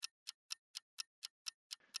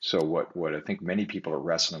So what I think many people are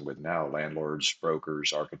wrestling with now, landlords,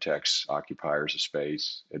 brokers, architects, occupiers of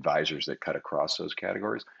space, advisors that cut across those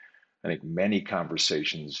categories, I think many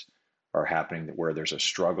conversations are happening where there's a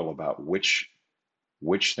struggle about which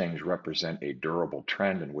things represent a durable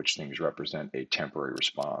trend and which things represent a temporary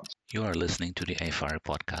response. You are listening to the AFIRE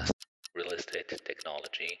Podcast. Real estate,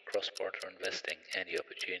 technology, cross-border investing, and the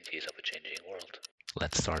opportunities of a changing world.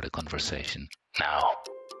 Let's start a conversation now.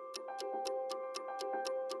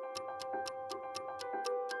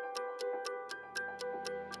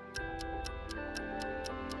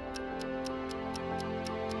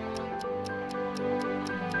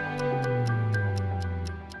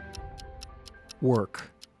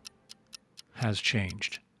 Work has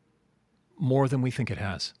changed more than we think it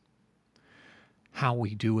has. How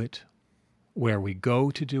we do it, where we go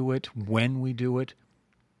to do it, when we do it,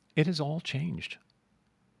 it has all changed.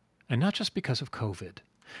 And not just because of COVID.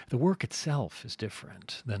 The work itself is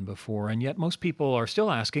different than before, and yet most people are still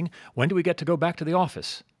asking, when do we get to go back to the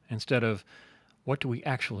office? Instead of, what do we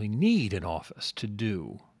actually need an office to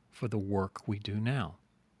do for the work we do now?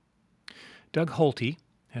 Doug Holte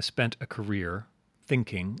has spent a career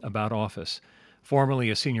thinking about office. Formerly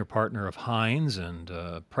a senior partner of Hines and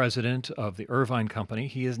president of the Irvine Company,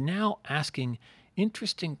 he is now asking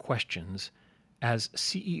interesting questions as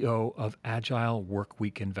CEO of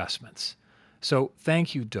AgileWorkweekInvestments. So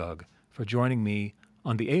thank you, Doug, for joining me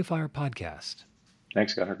on the AFIRE Podcast.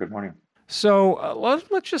 Thanks, Gunnar. Good morning. So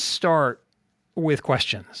let's just start with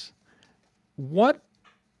questions. What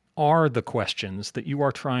are the questions that you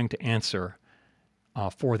are trying to answer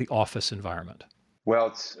for the office environment? Well,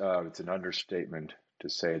 it's an understatement to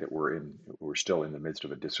say that we're still in the midst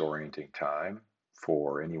of a disorienting time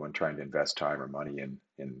for anyone trying to invest time or money in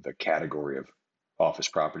the category of office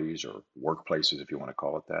properties or workplaces, if you want to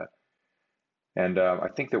call it that. And I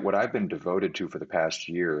think that what I've been devoted to for the past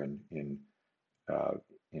year in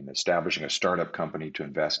establishing a startup company to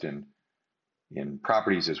invest in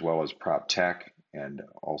properties as well as prop tech, and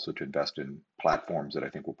also to invest in platforms that I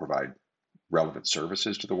think will provide relevant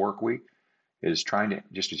services to the work week, is trying to,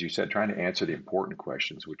 just as you said, trying to answer the important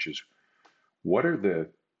questions, which is what are the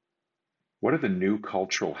new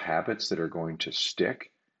cultural habits that are going to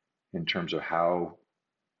stick in terms of how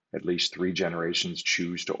at least 3 generations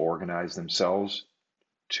choose to organize themselves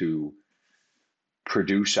to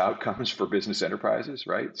produce outcomes for business enterprises,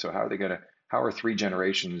 right? So how are 3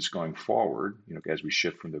 generations going forward, as we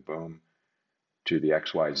shift from the boom to the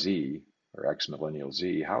XYZ or X Millennial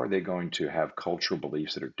Z, how are they going to have cultural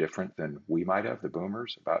beliefs that are different than we might have, the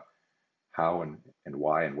boomers, about how and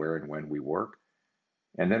why and where and when we work?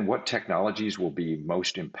 And then what technologies will be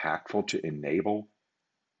most impactful to enable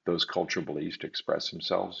those cultural beliefs to express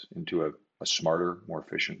themselves into a smarter, more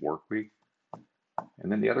efficient work week? And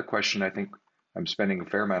then the other question I think I'm spending a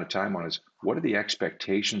fair amount of time on is, what are the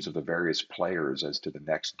expectations of the various players as to the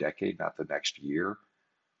next decade, not the next year,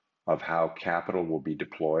 of how capital will be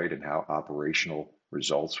deployed and how operational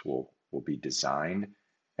results will be designed?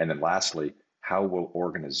 And then lastly, how will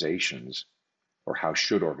organizations, or how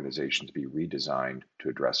should organizations be redesigned to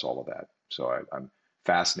address all of that? So I'm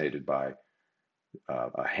fascinated by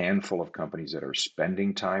a handful of companies that are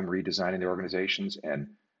spending time redesigning their organizations,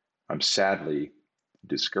 and I'm sadly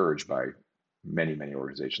discouraged by many, many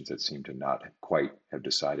organizations that seem to not quite have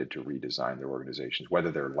decided to redesign their organizations,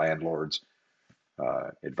 whether they're landlords,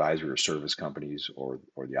 advisory or service companies, or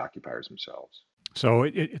the occupiers themselves. So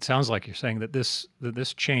it sounds like you're saying that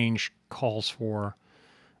this change calls for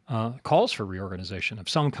reorganization of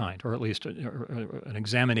some kind, or at least an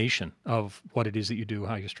examination of what it is that you do,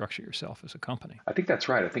 how you structure yourself as a company. I think that's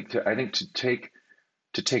right. I think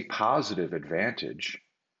to take positive advantage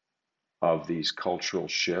of these cultural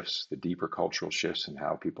shifts, the deeper cultural shifts in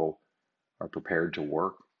how people are prepared to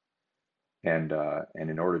work, and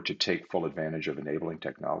in order to take full advantage of enabling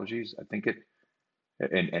technologies, I think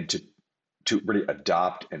and to really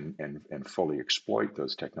adopt and fully exploit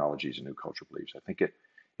those technologies and new cultural beliefs, I think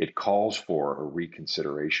it calls for a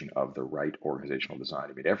reconsideration of the right organizational design.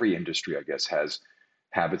 I mean, every industry, I guess, has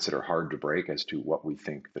habits that are hard to break as to what we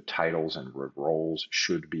think the titles and roles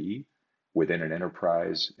should be within an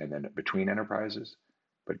enterprise and then between enterprises.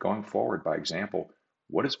 But going forward, by example,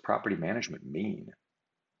 what does property management mean?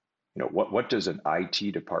 What does an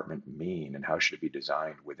IT department mean, and how should it be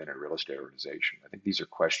designed within a real estate organization? I think these are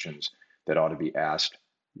questions that ought to be asked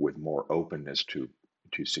with more openness to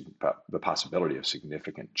the possibility of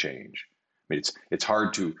significant change. I mean, it's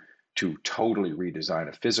hard to totally redesign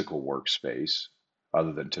a physical workspace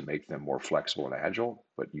other than to make them more flexible and agile,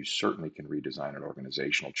 but you certainly can redesign an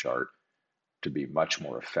organizational chart to be much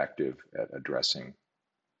more effective at addressing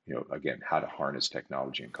again, how to harness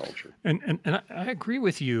technology and culture. And I agree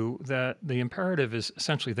with you that the imperative is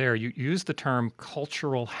essentially there. You use the term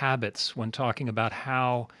cultural habits when talking about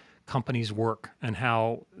how companies work and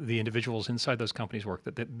how the individuals inside those companies work,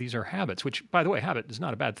 that these are habits, which, by the way, habit is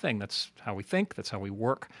not a bad thing. That's how we think. That's how we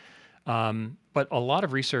work. But a lot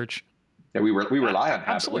of research. Yeah, we rely on habits.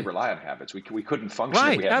 Absolutely. We rely on habits. We couldn't function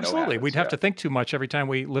right, if we had absolutely. no habits. We'd have to think too much every time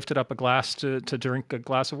we lifted up a glass to drink a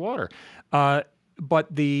glass of water.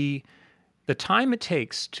 But the time it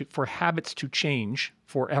takes for habits to change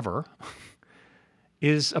forever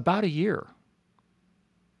is about a year.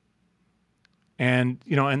 And,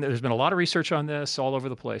 and there's been a lot of research on this all over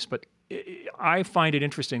the place, but I find it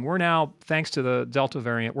interesting. We're now, thanks to the Delta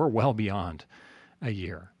variant, we're well beyond a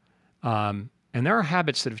year. And there are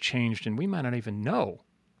habits that have changed, and we might not even know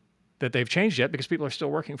that they've changed yet because people are still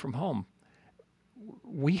working from home.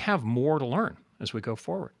 We have more to learn as we go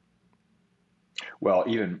forward. Well,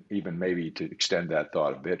 even maybe to extend that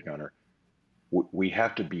thought a bit, Gunnar, we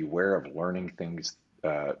have to be aware of learning things,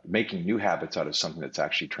 making new habits out of something that's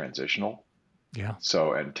actually transitional. Yeah.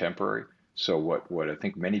 And temporary. So what I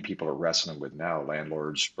think many people are wrestling with now,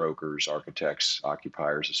 landlords, brokers, architects,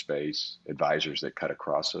 occupiers of space, advisors that cut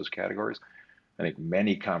across those categories, I think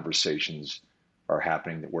many conversations are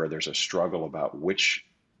happening where there's a struggle about which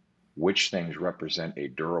things represent a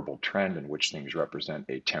durable trend and which things represent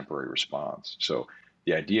a temporary response. So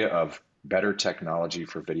the idea of better technology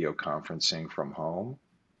for video conferencing from home,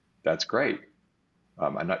 that's great.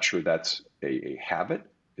 I'm not sure that's a habit.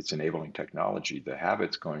 It's enabling technology. The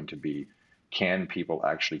habit's going to be, can people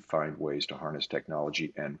actually find ways to harness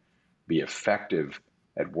technology and be effective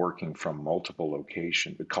at working from multiple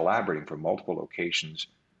locations, collaborating from multiple locations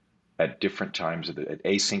at different times, at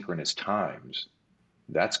asynchronous times?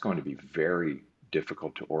 That's going to be very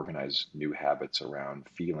difficult to organize new habits around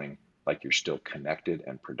feeling like you're still connected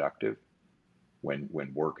and productive when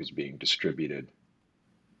work is being distributed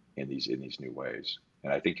in these new ways.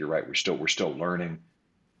 And I think you're right. We're still learning.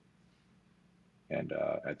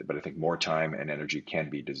 But I think more time and energy can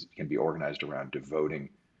be organized around devoting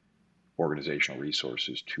organizational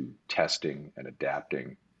resources to testing and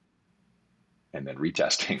adapting, and then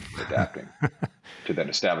retesting, adapting, to then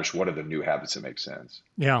establish what are the new habits that make sense.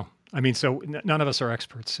 Yeah, I mean, so none of us are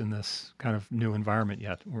experts in this kind of new environment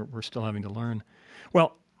yet. We're still having to learn.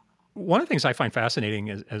 Well, one of the things I find fascinating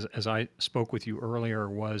as I spoke with you earlier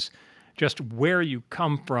was just where you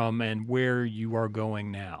come from and where you are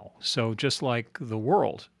going now. So just like the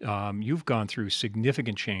world, you've gone through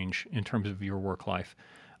significant change in terms of your work life,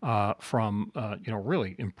 from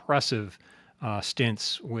really impressive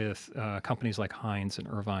stints with companies like Heinz and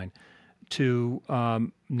Irvine to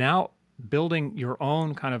now building your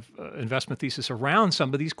own kind of investment thesis around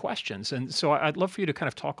some of these questions. And so I'd love for you to kind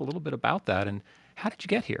of talk a little bit about that. And how did you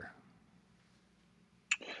get here?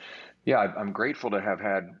 Yeah, I'm grateful to have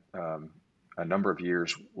had a number of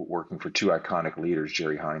years working for two iconic leaders,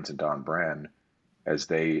 Jerry Heinz and Don Bren, as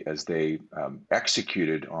they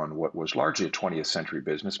executed on what was largely a 20th century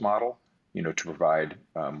business model, to provide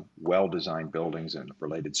well-designed buildings and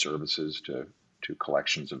related services to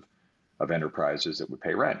collections of enterprises that would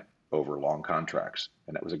pay rent over long contracts,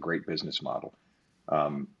 and that was a great business model.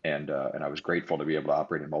 And I was grateful to be able to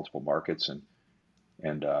operate in multiple markets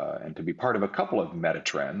and to be part of a couple of meta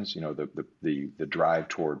trends, the drive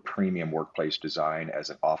toward premium workplace design as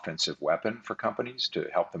an offensive weapon for companies to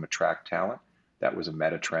help them attract talent. That was a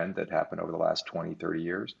meta trend that happened over the last 20, 30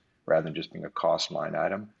 years, rather than just being a cost line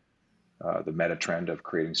item. The meta trend of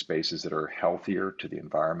creating spaces that are healthier to the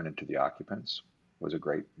environment and to the occupants was a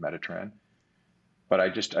great meta trend. But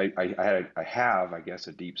I have, I guess,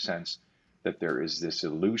 a deep sense that there is this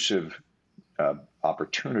elusive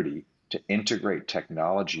opportunity to integrate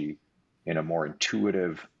technology in a more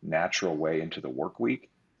intuitive, natural way into the work week,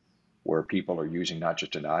 where people are using not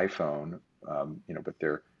just an iPhone, but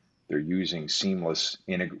they're using seamless,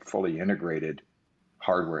 fully integrated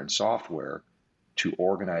hardware and software to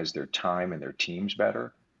organize their time and their teams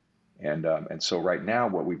better. And so right now,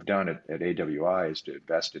 what we've done at AWI is to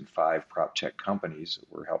invest in 5 prop tech companies.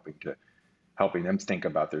 We're helping them think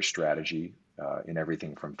about their strategy in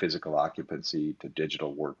everything from physical occupancy to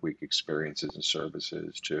digital work week experiences and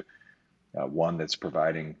services to one that's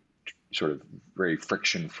providing sort of very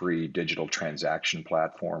friction-free digital transaction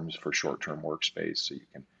platforms for short-term workspace, so you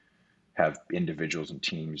can have individuals and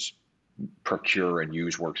teams procure and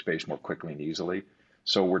use workspace more quickly and easily.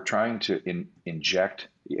 So we're trying to inject,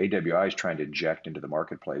 the AWI is trying to inject into the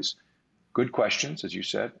marketplace good questions, as you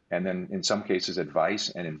said, and then in some cases advice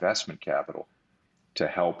and investment capital to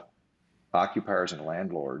help occupiers and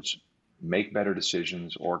landlords make better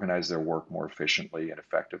decisions, organize their work more efficiently and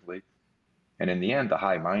effectively. And in the end, the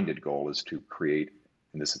high-minded goal is to create,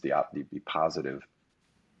 and this is the positive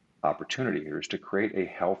opportunity here, is to create a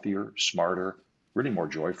healthier, smarter, really more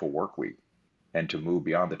joyful work week, and to move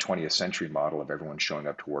beyond the 20th century model of everyone showing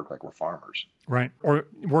up to work like we're farmers. Right. Or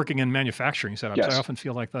working in manufacturing setups. Yes. I often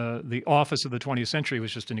feel like the office of the 20th century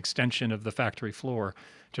was just an extension of the factory floor.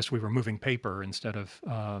 Just we were moving paper instead of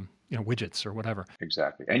widgets or whatever.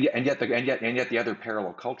 Exactly. And yet the other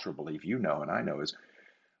parallel cultural belief, and I know, is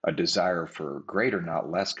a desire for greater, not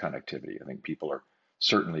less connectivity. I think people are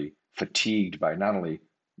certainly fatigued by not only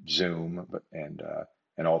Zoom, but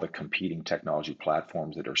and all the competing technology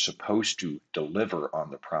platforms that are supposed to deliver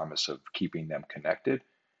on the promise of keeping them connected.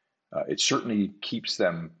 It certainly keeps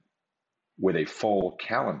them with a full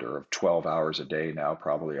calendar of 12 hours a day now,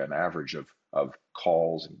 probably an average of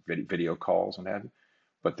calls and video calls and have you.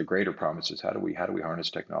 But the greater promise is how do we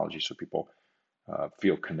harness technology so people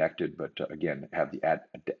feel connected, but again, have the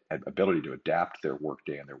ability to adapt their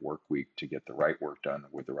workday and their work week to get the right work done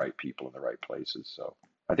with the right people in the right places. So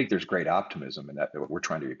I think there's great optimism in that. We're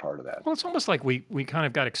trying to be part of that. Well, it's almost like we kind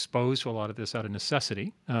of got exposed to a lot of this out of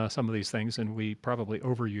necessity, some of these things, and we probably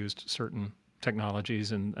overused certain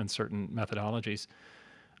technologies and certain methodologies.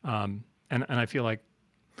 And I feel like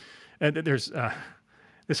there's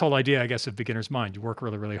this whole idea, I guess, of beginner's mind. You work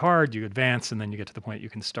really, really hard, you advance, and then you get to the point you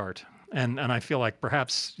can start. And I feel like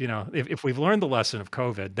perhaps, if we've learned the lesson of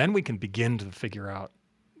COVID, then we can begin to figure out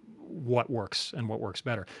what works and what works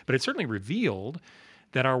better. But it certainly revealed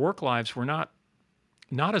that our work lives were not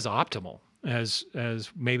as optimal as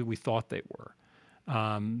maybe we thought they were.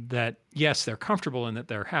 That, yes, they're comfortable in that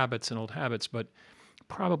they're habits and old habits, but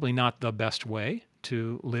probably not the best way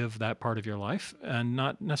to live that part of your life, and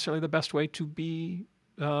not necessarily the best way to be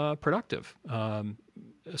productive,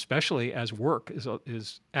 especially as work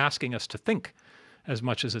is asking us to think as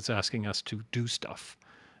much as it's asking us to do stuff.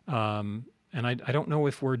 And I don't know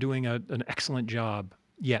if we're doing an excellent job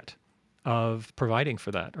yet of providing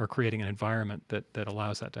for that or creating an environment that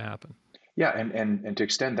allows that to happen. Yeah, and to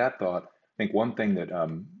extend that thought, I think one thing that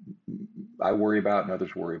I worry about and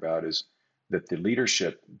others worry about is that the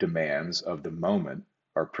leadership demands of the moment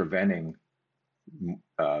are preventing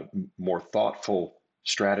more thoughtful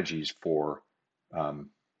strategies for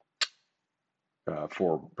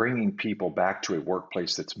bringing people back to a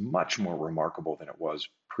workplace that's much more remarkable than it was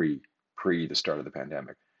pre the start of the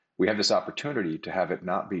pandemic. We have this opportunity to have it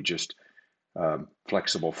not be just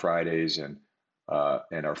flexible Fridays and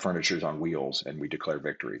our furniture's on wheels and we declare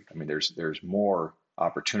victory. I mean, there's more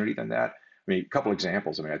opportunity than that. I mean, a couple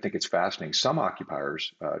examples. I mean, I think it's fascinating. Some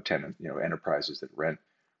occupiers, enterprises that rent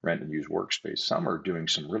and use workspace, some are doing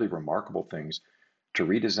some really remarkable things to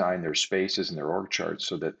redesign their spaces and their org charts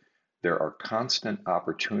so that there are constant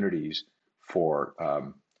opportunities for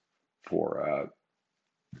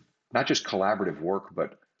not just collaborative work,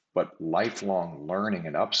 but lifelong learning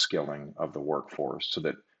and upskilling of the workforce, so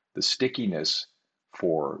that the stickiness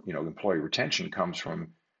for employee retention comes from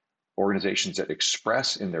organizations that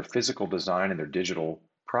express in their physical design and their digital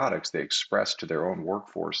products, they express to their own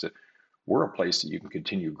workforce that we're a place that you can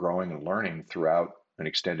continue growing and learning throughout an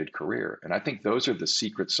extended career. And I think those are the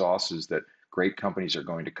secret sauces that great companies are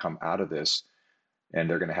going to come out of this, and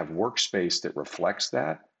they're going to have workspace that reflects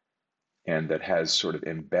that and that has sort of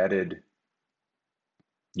embedded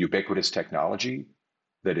ubiquitous technology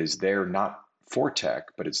that is there not for tech,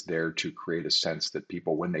 but it's there to create a sense that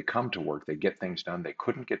people, when they come to work, they get things done they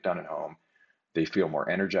couldn't get done at home. They feel more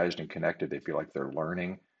energized and connected. They feel like they're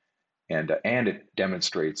learning. And it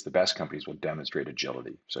demonstrates, the best companies will demonstrate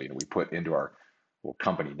agility. So, we put into our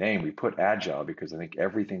company name, we put agile because I think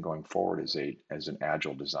everything going forward is an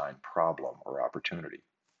agile design problem or opportunity.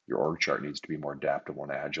 Your org chart needs to be more adaptable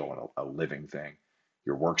and agile and a living thing.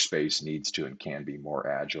 Your workspace needs to and can be more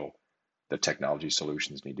agile. The technology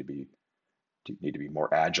solutions need to be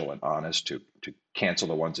more agile and honest to cancel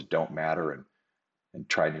the ones that don't matter and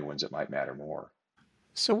try new ones that might matter more.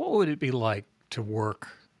 So what would it be like to work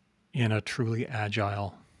in a truly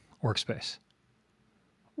agile workspace?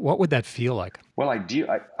 What would that feel like? Well,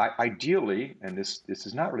 ideally, and this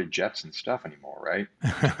is not really Jetson stuff anymore, right?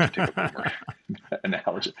 Take a boomer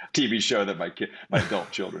analogy, TV show that my adult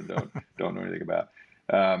children don't know anything about.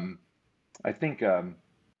 I think there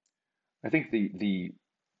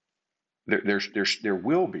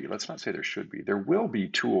will be, let's not say there should be, there will be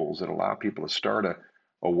tools that allow people to start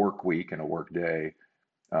a work week and a work day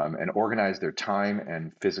and organize their time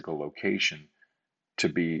and physical location to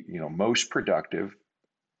be most productive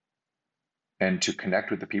and to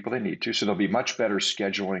connect with the people they need to. So there'll be much better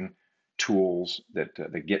scheduling tools that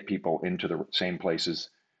get people into the same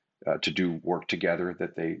places to do work together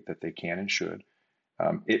that they can and should.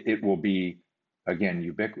 It will be,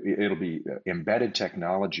 again, it'll be embedded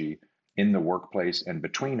technology in the workplace and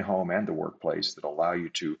between home and the workplace that allow you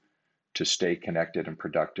to stay connected and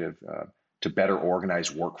productive, to better organize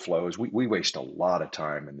workflows. We waste a lot of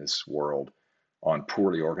time in this world on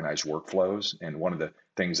poorly organized workflows. And one of the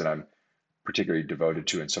things that I'm particularly devoted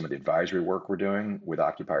to in some of the advisory work we're doing with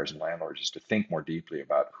occupiers and landlords is to think more deeply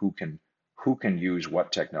about who can use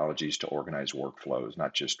what technologies to organize workflows,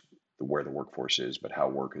 not just where the workforce is, but how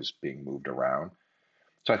work is being moved around.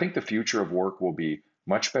 So I think the future of work will be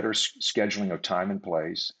much better scheduling of time and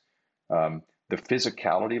place. The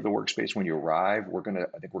physicality of the workspace when you arrive,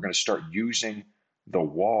 I think we're gonna start using the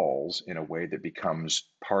walls in a way that becomes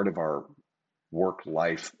part of our work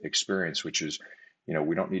life experience, which is,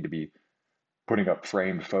 we don't need to be putting up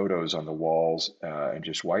framed photos on the walls and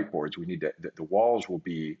just whiteboards. We need the walls will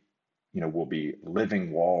be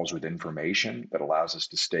living walls with information that allows us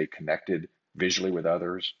to stay connected visually with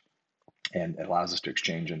others, and it allows us to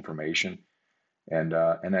exchange information. And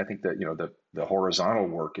I think that the horizontal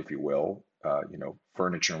work, if you will,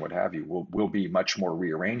 furniture and what have you, will be much more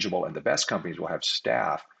rearrangeable, and the best companies will have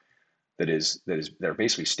staff they're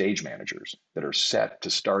basically stage managers that are set to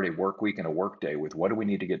start a work week and a work day with what do we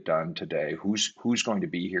need to get done today, who's going to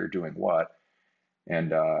be here doing what,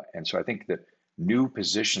 and so I think that new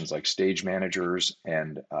positions like stage managers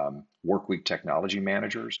and work week technology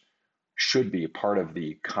managers should be a part of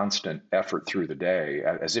the constant effort through the day,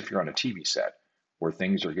 as if you're on a TV set where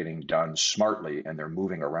things are getting done smartly and they're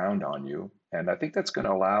moving around on you. And I think that's going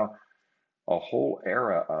to allow a whole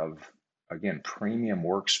era of, again, premium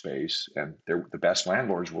workspace, and the best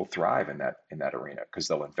landlords will thrive in that arena because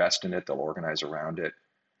they'll invest in it, they'll organize around it,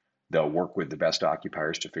 they'll work with the best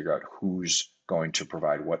occupiers to figure out who's going to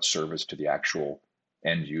provide what service to the actual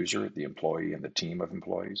end user, the employee, and the team of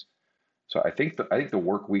employees. So I think the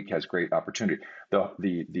work week has great opportunity.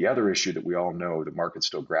 The other issue that we all know the market's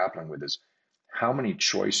still grappling with is how many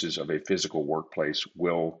choices of a physical workplace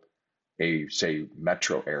will a, say,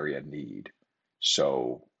 metro area need?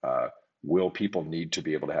 So will people need to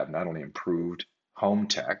be able to have not only improved home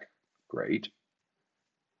tech, great,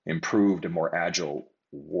 improved and more agile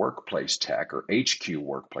workplace tech or HQ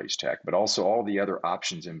workplace tech, but also all the other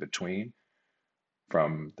options in between,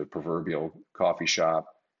 from the proverbial coffee shop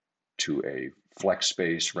to a flex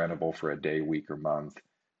space rentable for a day, week, or month,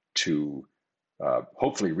 to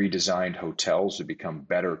hopefully redesigned hotels to become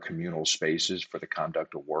better communal spaces for the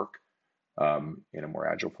conduct of work in a more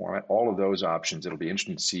agile format. All of those options, it'll be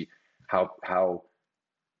interesting to see how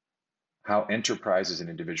enterprises and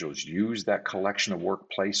individuals use that collection of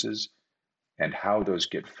workplaces and how those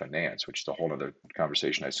get financed, which is a whole other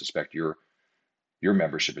conversation I suspect your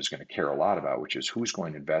membership is going to care a lot about, which is who's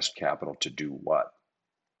going to invest capital to do what,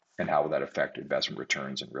 and how will that affect investment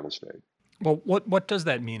returns in real estate. Well, what does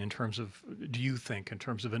that mean in terms of, do you think, in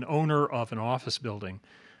terms of an owner of an office building?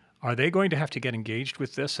 Are they going to have to get engaged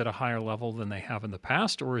with this at a higher level than they have in the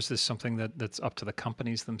past, or is this something that's up to the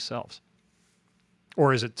companies themselves?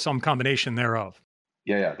 Or is it some combination thereof?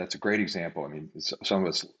 Yeah, that's a great example. I mean, some of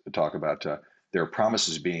us talk about there are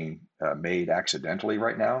promises being made accidentally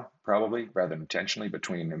right now, probably rather than intentionally,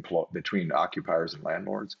 between occupiers and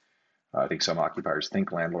landlords. I think some occupiers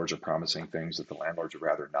think landlords are promising things that the landlords would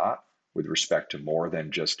rather not, with respect to more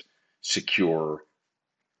than just secure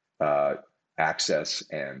access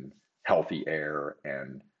and healthy air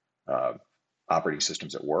and operating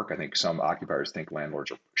systems at work. I think some occupiers think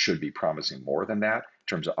landlords should be promising more than that in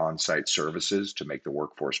terms of on-site services to make the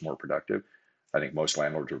workforce more productive. I think most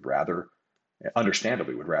landlords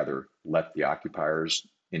understandably would rather let the occupiers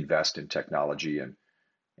invest in technology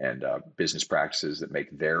and business practices that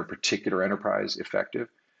make their particular enterprise effective.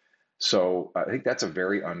 So I think that's a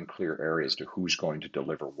very unclear area as to who's going to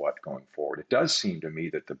deliver what going forward. It does seem to me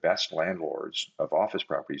that the best landlords of office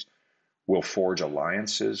properties will forge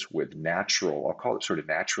alliances with I'll call it sort of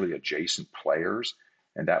naturally adjacent players,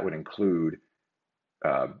 and that would include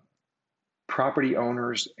property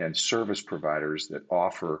owners and service providers that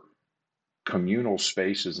offer communal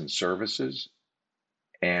spaces and services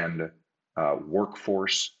and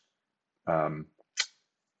workforce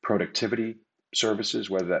productivity services,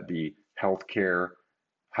 whether that be healthcare,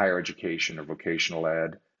 higher education, or vocational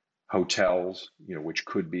ed, hotels, which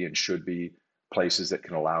could be and should be places that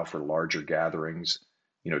can allow for larger gatherings,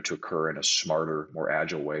 to occur in a smarter, more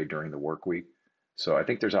agile way during the work week. So I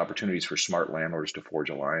think there's opportunities for smart landlords to forge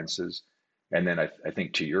alliances. And then I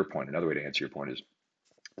think, to your point, another way to answer your point is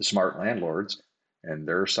the smart landlords, and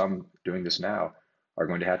there are some doing this now, are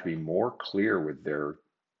going to have to be more clear with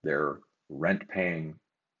their rent-paying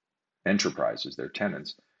enterprises, their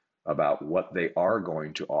tenants, about what they are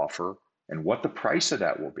going to offer and what the price of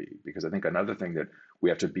that will be. Because I think another thing that we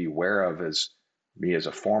have to be aware of as me as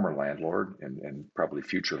a former landlord and probably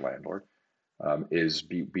future landlord is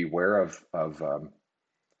beware of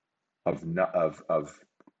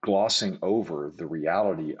glossing over the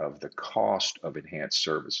reality of the cost of enhanced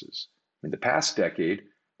services. In the past decade,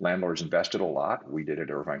 landlords invested a lot. We did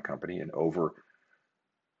at Irvine Company in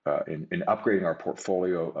upgrading our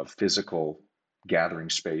portfolio of physical gathering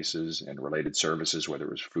spaces and related services, whether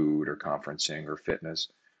it was food or conferencing or fitness.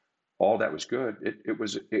 All that was good. It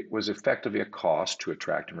was effectively a cost to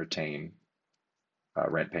attract and retain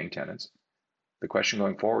rent-paying tenants. The question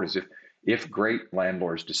going forward is if great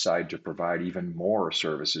landlords decide to provide even more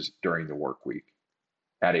services during the work week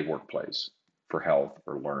at a workplace for health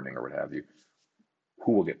or learning or what have you,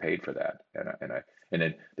 who will get paid for that? And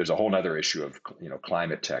then there's a whole other issue of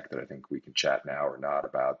climate tech that I think we can chat now or not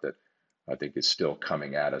about that I think is still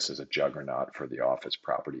coming at us as a juggernaut for the office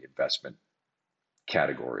property investment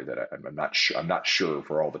category that I'm not sure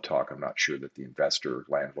for all the talk. I'm not sure that the investor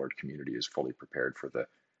landlord community is fully prepared for the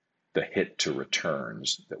hit to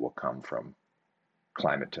returns that will come from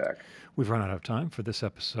climate tech. We've run out of time for this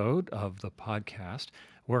episode of the podcast.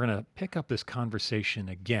 We're going to pick up this conversation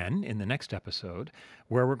again in the next episode,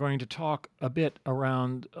 where we're going to talk a bit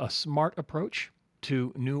around a smart approach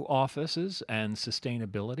to new offices and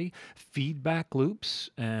sustainability, feedback loops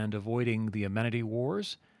and avoiding the amenity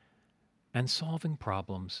wars, and solving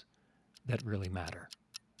problems that really matter.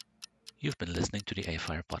 You've been listening to the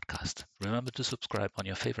AFIRE Podcast. Remember to subscribe on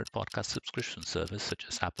your favorite podcast subscription service such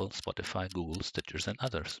as Apple, Spotify, Google, Stitchers, and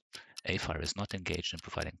others. AFIRE is not engaged in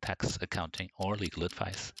providing tax, accounting, or legal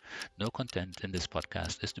advice. No content in this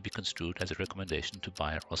podcast is to be construed as a recommendation to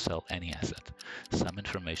buy or sell any asset. Some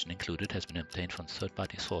information included has been obtained from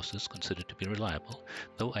third-party sources considered to be reliable,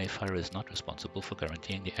 though AFIRE is not responsible for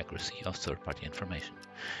guaranteeing the accuracy of third-party information.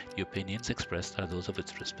 The opinions expressed are those of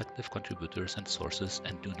its respective contributors and sources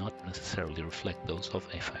and do not necessarily reflect those of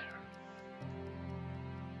AFIRE.